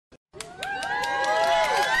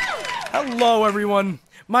Hello everyone,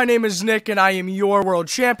 my name is Nick and I am your world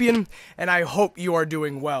champion, and I hope you are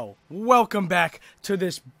doing well. Welcome back to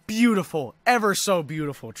this beautiful, ever so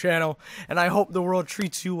beautiful channel, and I hope the world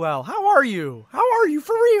treats you well. How are you? How are you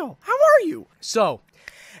for real? How are you? So,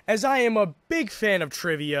 as I am a big fan of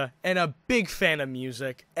trivia and a big fan of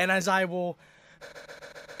music, and as I will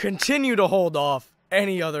continue to hold off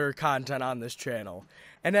any other content on this channel,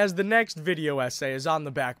 and as the next video essay is on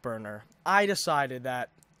the back burner, I decided that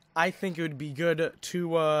I think it would be good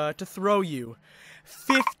to throw you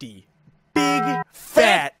 50 big,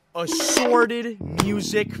 fat, assorted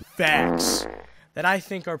music facts that I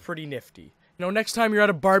think are pretty nifty. You know, next time you're at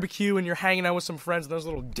a barbecue and you're hanging out with some friends and there's a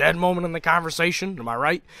little dead moment in the conversation, am I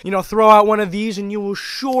right? You know, throw out one of these and you will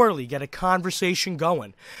surely get a conversation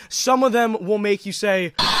going. Some of them will make you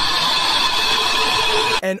say,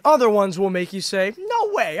 and other ones will make you say,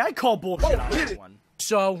 no way, I call bullshit on that one.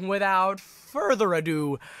 So, without further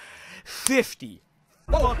ado, 50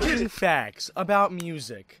 fucking facts about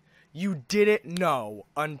music you didn't know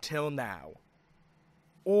until now.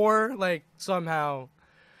 Or, like, somehow...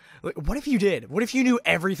 What if you did? What if you knew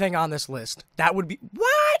everything on this list? That would be...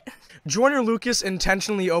 What? Joyner Lucas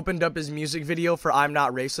intentionally opened up his music video for I'm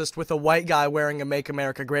Not Racist with a white guy wearing a Make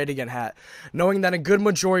America Great Again hat, knowing that a good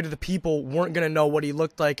majority of the people weren't going to know what he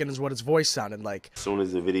looked like and what his voice sounded like. As soon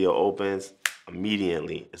as the video opens,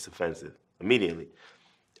 immediately it's offensive. Immediately.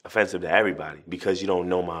 Offensive to everybody because you don't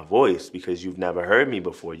know my voice, because you've never heard me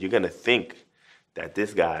before. You're going to think that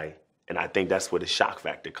this guy, and I think that's where the shock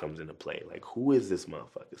factor comes into play. Like, who is this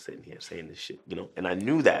motherfucker sitting here saying this shit, you know? And I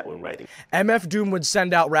knew that when writing. MF Doom would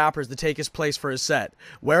send out rappers to take his place for his set.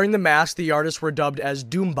 Wearing the mask, the artists were dubbed as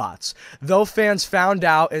Doombots. Though fans found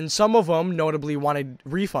out, and some of them notably wanted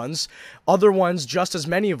refunds, other ones, just as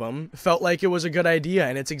many of them, felt like it was a good idea,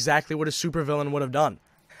 and it's exactly what a supervillain would have done.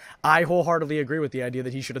 I wholeheartedly agree with the idea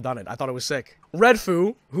that he should have done it. I thought it was sick.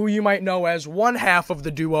 Redfoo, who you might know as one half of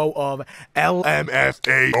the duo of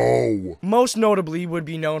LMFAO, most notably would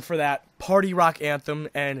be known for that party rock anthem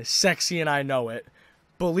and Sexy and I Know It,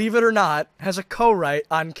 believe it or not, has a co-write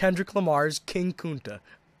on Kendrick Lamar's King Kunta.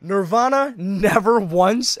 Nirvana never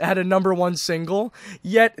once had a #1 single,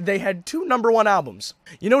 yet they had 2 #1 albums.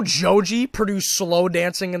 You know Joji produced Slow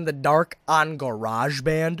Dancing in the Dark on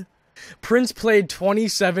GarageBand? Prince played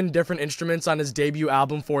 27 different instruments on his debut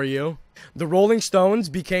album, For You. The Rolling Stones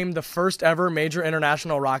became the first ever major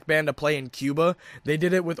international rock band to play in Cuba. They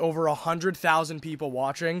did it with over 100,000 people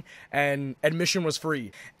watching, and admission was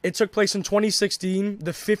free. It took place in 2016,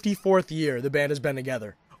 the 54th year the band has been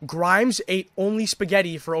together. Grimes ate only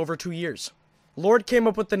spaghetti for over 2 years. Lorde came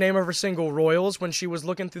up with the name of her single, Royals, when she was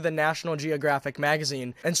looking through the National Geographic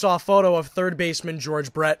magazine and saw a photo of third baseman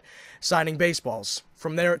George Brett signing baseballs.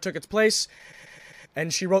 From there, it took its place,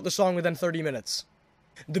 and she wrote the song within 30 minutes.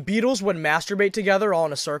 The Beatles would masturbate together all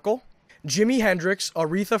in a circle. Jimi Hendrix,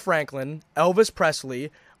 Aretha Franklin, Elvis Presley,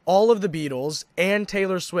 all of the Beatles, and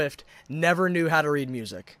Taylor Swift never knew how to read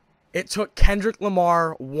music. It took Kendrick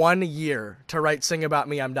Lamar 1 year to write Sing About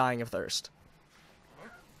Me, I'm Dying of Thirst.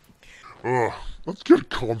 Let's get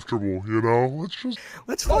comfortable, you know?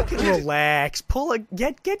 Let's fucking relax.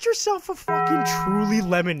 Get yourself a fucking Truly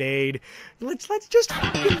lemonade. Let's just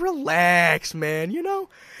fucking relax, man. You know,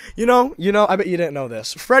 I bet you didn't know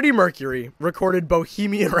this. Freddie Mercury recorded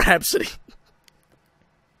Bohemian Rhapsody.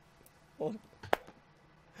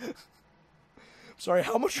 Sorry,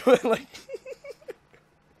 how much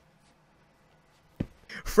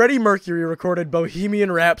Freddie Mercury recorded Bohemian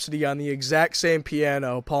Rhapsody on the exact same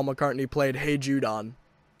piano Paul McCartney played Hey Jude on.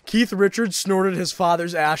 Keith Richards snorted his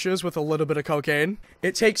father's ashes with a little bit of cocaine.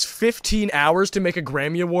 It takes 15 hours to make a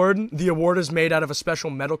Grammy Award. The award is made out of a special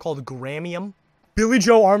metal called Gramium. Billy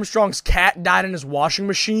Joe Armstrong's cat died in his washing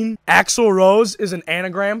machine. Axl Rose is an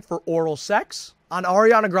anagram for oral sex. On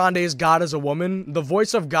Ariana Grande's God is a Woman, the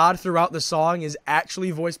voice of God throughout the song is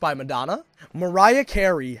actually voiced by Madonna. Mariah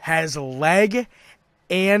Carey has leg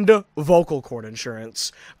and vocal cord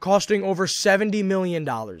insurance, costing over $70 million.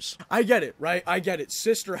 I get it, right? I get it.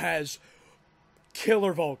 Sister has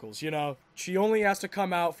killer vocals, you know? She only has to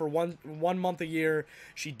come out for one month a year.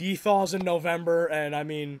 She dethaws in November, and I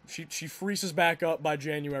mean, she freezes back up by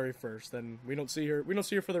January 1st, and we don't see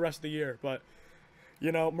her for the rest of the year, but,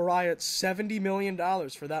 you know, Mariah, $70 million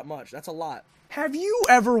for that much. That's a lot. Have you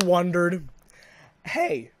ever wondered,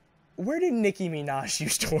 hey, where did Nicki Minaj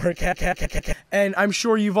used to work at? And I'm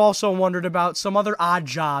sure you've also wondered about some other odd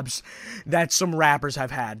jobs that some rappers have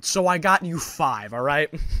had. So I got you 5, alright?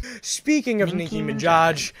 Speaking of Nicki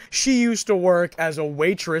Minaj, she used to work as a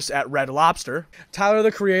waitress at Red Lobster. Tyler,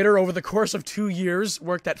 the Creator, over the course of 2 years,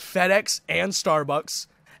 worked at FedEx and Starbucks.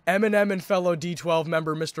 Eminem and fellow D12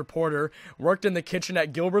 member Mr. Porter worked in the kitchen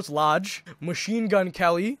at Gilbert's Lodge. Machine Gun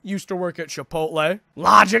Kelly used to work at Chipotle.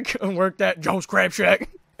 Logic worked at Joe's Crab Shack.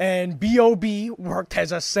 And B.O.B. worked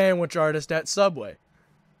as a sandwich artist at Subway.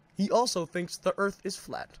 He also thinks the earth is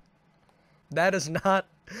flat. That is not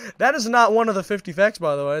one of the 50 facts,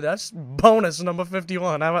 by the way. That's bonus number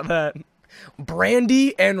 51. How about that?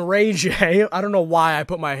 Brandy and Ray J. I don't know why I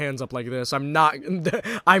put my hands up like this. I'm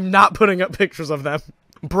not putting up pictures of them.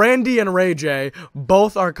 Brandy and Ray J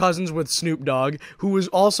both are cousins with Snoop Dogg, who is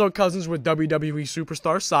also cousins with WWE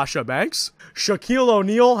superstar Sasha Banks. Shaquille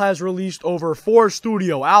O'Neal has released over 4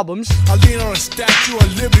 studio albums. I lean on a Statue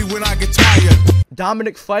of Liberty when I get tired.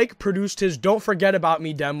 Dominic Fike produced his Don't Forget About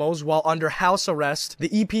Me demos while under house arrest.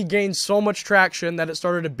 The EP gained so much traction that it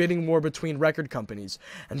started a bidding war between record companies,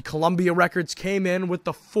 and Columbia Records came in with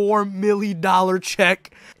the $4 million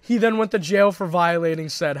check. He then went to jail for violating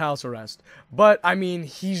said house arrest. But, I mean,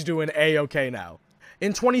 he's doing A-okay now.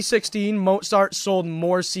 In 2016, Mozart sold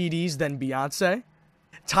more CDs than Beyonce.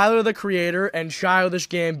 Tyler, the Creator, and Childish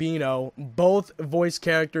Gambino both voice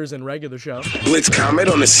characters in regular show. Blitz comment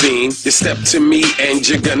on the scene. You step to me and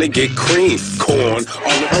you're gonna get cream. Corn.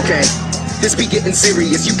 Okay. This be getting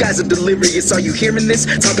serious, you guys are delirious. Are you hearing this?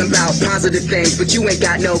 Talking about positive things, but you ain't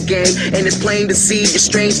got no game. And it's plain to see, you're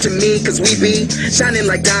strange to me, cause we be shining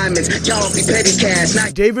like diamonds. Y'all be petty cash,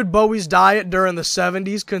 not David Bowie's diet during the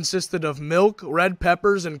 70s consisted of milk, red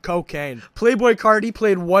peppers, and cocaine. Playboi Carti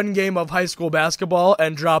played 1 game of high school basketball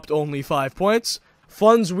and dropped only 5 points.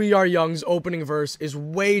 Fun's We Are Young's opening verse is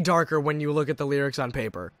way darker when you look at the lyrics on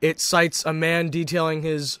paper. It cites a man detailing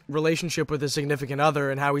his relationship with his significant other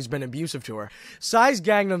and how he's been abusive to her. Psy's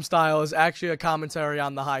Gangnam Style is actually a commentary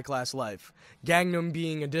on the high-class life, Gangnam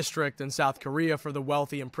being a district in South Korea for the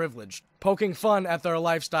wealthy and privileged, poking fun at their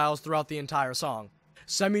lifestyles throughout the entire song.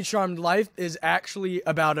 Semi-Charmed Life is actually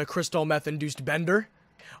about a crystal meth-induced bender.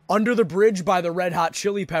 Under the Bridge by the Red Hot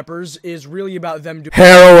Chili Peppers is really about them doing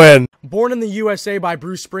Heroin. Born in the USA by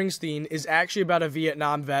Bruce Springsteen is actually about a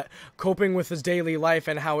Vietnam vet coping with his daily life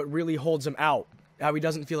and how it really holds him out, how he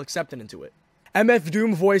doesn't feel accepted into it. MF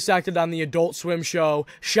Doom voice acted on the Adult Swim show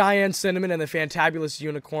Cheyenne Cinnamon and the Fantabulous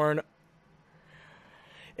Unicorn.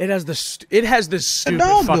 It has this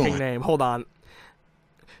stupid fucking name. Hold on.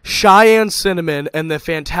 Cheyenne Cinnamon and the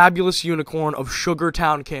Fantabulous Unicorn of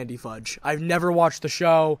Sugartown Candy Fudge. I've never watched the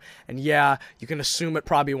show, and yeah, you can assume it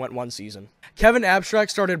probably went 1 season. Kevin Abstract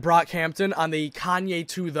started Brockhampton on the Kanye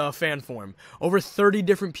to the fan forum. Over 30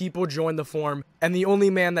 different people joined the forum, and the only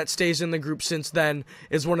man that stays in the group since then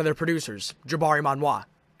is one of their producers, Jabari Manoir.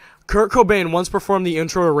 Kurt Cobain once performed the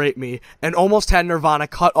intro to Rape Me and almost had Nirvana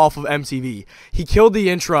cut off of MTV. He killed the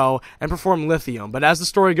intro and performed Lithium, but as the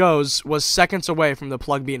story goes, was seconds away from the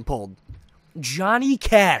plug being pulled. Johnny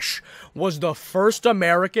Cash was the first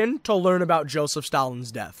American to learn about Joseph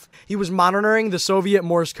Stalin's death. He was monitoring the Soviet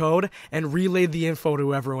Morse code and relayed the info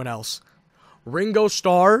to everyone else. Ringo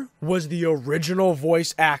Starr was the original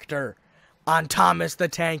voice actor on Thomas the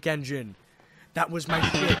Tank Engine. That was my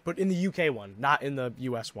shit, but in the UK one, not in the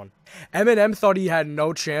US one. Eminem thought he had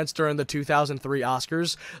no chance during the 2003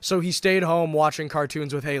 Oscars, so he stayed home watching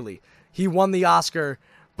cartoons with Haley. He won the Oscar,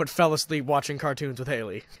 but fell asleep watching cartoons with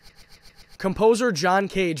Haley. Composer John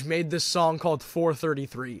Cage made this song called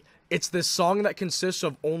 433. It's this song that consists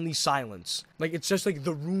of only silence. Like, it's just like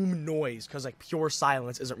the room noise, because like pure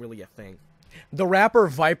silence isn't really a thing. The rapper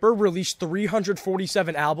Viper released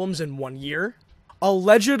 347 albums in 1 year.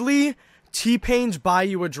 Allegedly, T-Pain's Buy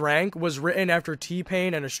You a Drank was written after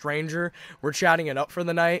T-Pain and a stranger were chatting it up for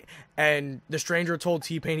the night, and the stranger told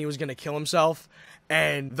T-Pain he was going to kill himself,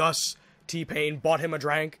 and thus T-Pain bought him a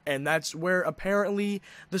drink, and that's where apparently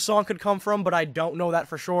the song could come from, but I don't know that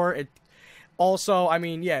for sure. It also, I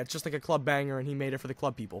mean, yeah, it's just like a club banger, and he made it for the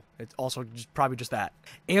club people. It's also probably just that.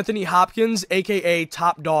 Anthony Hopkins, a.k.a.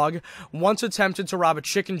 Top Dog, once attempted to rob a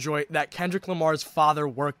chicken joint that Kendrick Lamar's father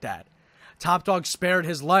worked at. Top Dog spared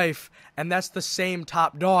his life, and that's the same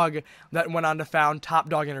Top Dog that went on to found Top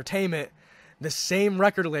Dog Entertainment, the same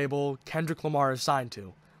record label Kendrick Lamar is signed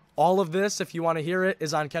to. All of this, if you want to hear it,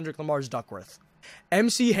 is on Kendrick Lamar's Duckworth.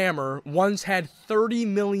 MC Hammer once had $30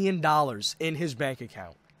 million in his bank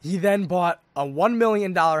account. He then bought a $1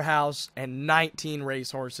 million house and 19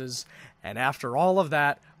 racehorses, and after all of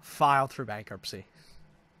that, filed for bankruptcy.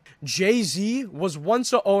 Jay-Z was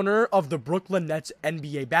once the owner of the Brooklyn Nets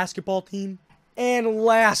NBA basketball team. And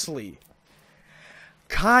lastly,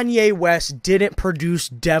 Kanye West didn't produce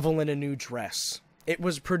Devil in a New Dress. It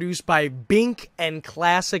was produced by Bink and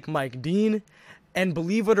Classic Mike Dean. And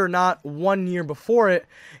believe it or not, 1 year before it,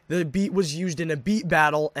 the beat was used in a beat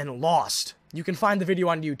battle and lost. You can find the video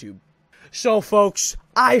on YouTube. So, folks,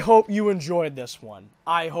 I hope you enjoyed this one.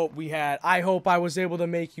 I hope I was able to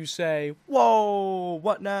make you say, whoa,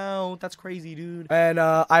 what now? That's crazy, dude. And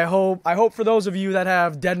I hope for those of you that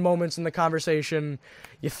have dead moments in the conversation,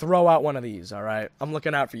 you throw out one of these, all right? I'm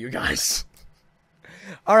looking out for you guys.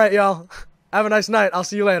 All right, y'all. Have a nice night. I'll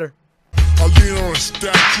see you later. I lean on a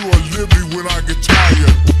statue of liberty when I get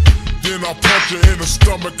tired. Then I punch her in the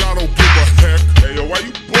stomach, I don't give a heck. Hey, yo, why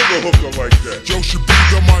you booger hooker like that? Joe should be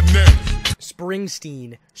on my neck.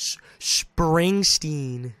 Springsteen.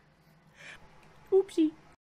 Springsteen. Oopsie.